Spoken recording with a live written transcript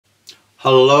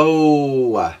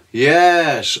Hello,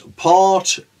 yes,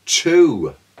 part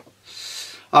 2.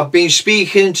 I've been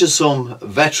speaking to some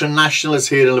veteran nationalists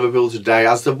here in Liverpool today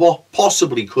as to what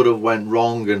possibly could have went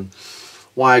wrong and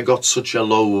why I got such a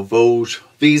low vote.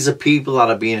 These are people that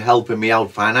have been helping me out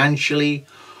financially,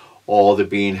 or they've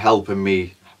been helping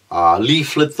me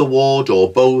leaflet the ward,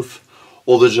 or both.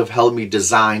 Others have helped me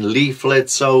design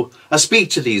leaflets. So I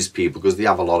speak to these people because they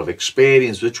have a lot of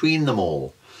experience between them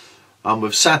all. And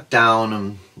we've sat down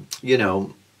and,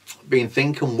 been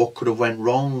thinking what could have went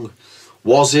wrong.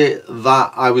 Was it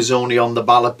that I was only on the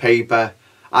ballot paper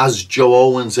as Joe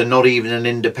Owens and not even an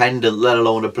independent, let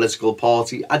alone a political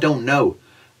party? I don't know.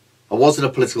 I wasn't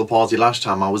a political party last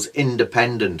time, I was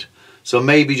independent. So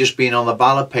maybe just being on the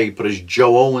ballot paper as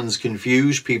Joe Owens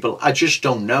confused people. I just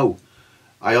don't know.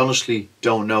 I honestly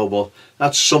don't know, but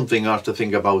that's something I have to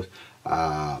think about,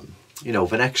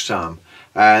 for next time.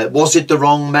 Was it the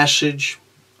wrong message?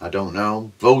 I don't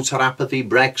know. Voter apathy,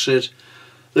 Brexit.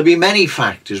 There'll be many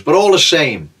factors, but all the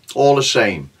same,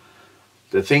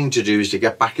 the thing to do is to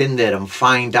get back in there and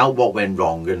find out what went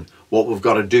wrong and what we've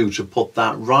got to do to put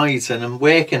that right, and I'm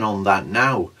working on that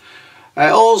now.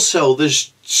 Also,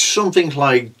 there's something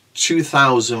like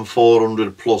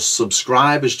 2,400 plus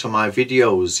subscribers to my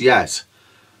videos, yet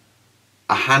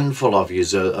a handful of you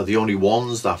are the only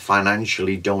ones that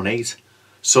financially donate.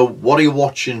 So what are you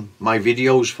watching my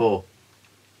videos for?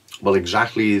 Well,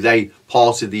 exactly, they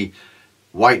part of the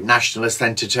white nationalist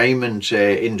entertainment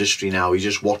industry now. You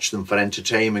just watch them for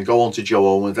entertainment. Go on to Joe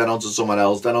Owens, then on to someone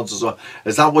else, then on to someone.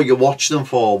 Is that what you watch them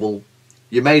for? Well,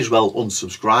 you may as well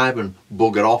unsubscribe and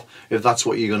bugger off if that's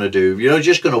what you're going to do. If you're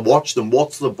just going to watch them,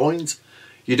 what's the point?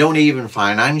 You don't even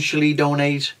financially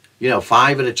donate,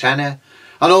 5 or a tenner.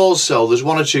 And also, there's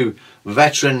one or two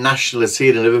veteran nationalists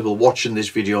here in Liverpool watching this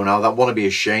video now that want to be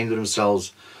ashamed of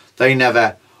themselves. They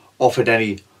never offered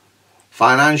any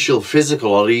financial,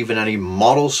 physical, or even any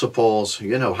moral support.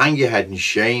 Hang your head in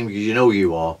shame, because you know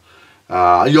you are.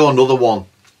 You're another one,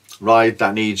 right,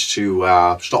 that needs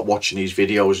to stop watching these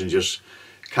videos and just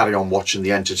carry on watching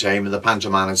the entertainment, the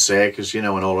pantomime and circus, and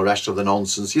all the rest of the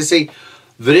nonsense. You see,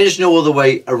 there is no other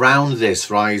way around this,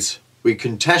 right? We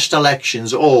contest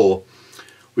elections, or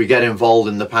we get involved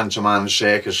in the pantomime and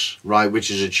circus, right,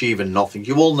 which is achieving nothing.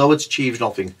 You all know it's achieved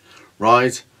nothing,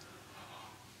 right?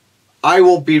 I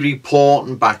won't be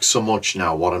reporting back so much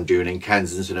now what I'm doing in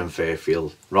Kensington and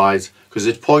Fairfield, right? Because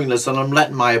it's pointless, and I'm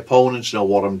letting my opponents know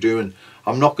what I'm doing.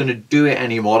 I'm not going to do it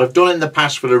anymore. I've done it in the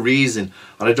past for a reason,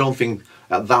 and I don't think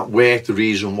that worked the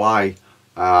reason why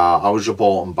I was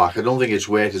reporting back. I don't think it's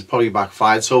worked. It's probably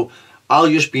backfired. So I'll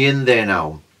just be in there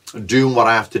now doing what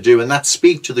I have to do, and that's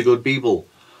speak to the good people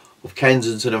of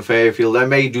Kensington and Fairfield. I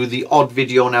may do the odd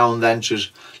video now and then to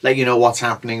let you know what's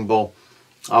happening, but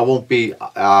I won't be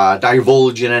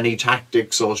divulging any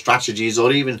tactics or strategies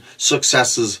or even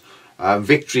successes,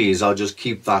 victories. I'll just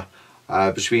keep that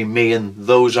between me and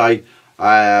those I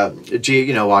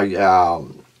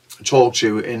talk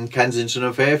to in Kensington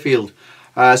and Fairfield.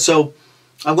 So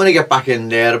I'm going to get back in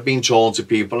there. I've been told to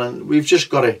people, and we've just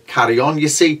got to carry on. You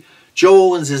see,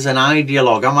 Joe Owens is an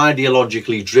ideologue. I'm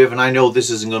ideologically driven. I know this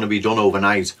isn't going to be done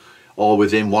overnight or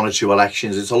within 1 or 2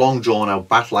 elections. It's a long drawn out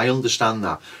battle. I understand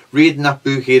that. Reading that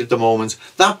book here at the moment,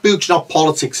 that book's not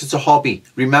politics, it's a hobby.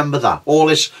 Remember that. All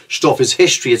this stuff is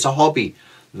history, it's a hobby.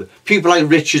 People like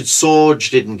Richard Sorge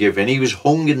didn't give in. He was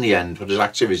hung in the end for his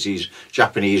activities.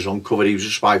 Japanese uncovered, he was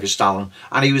a spy for Stalin,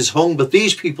 and he was hung. But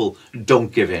these people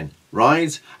don't give in,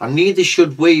 right? And neither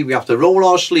should we. We have to roll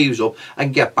our sleeves up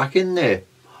and get back in there.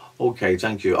 Okay,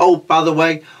 thank you. Oh, by the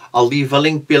way, I'll leave a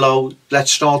link below.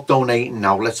 Let's start donating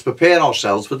now. Let's prepare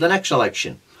ourselves for the next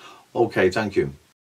election. Okay, thank you.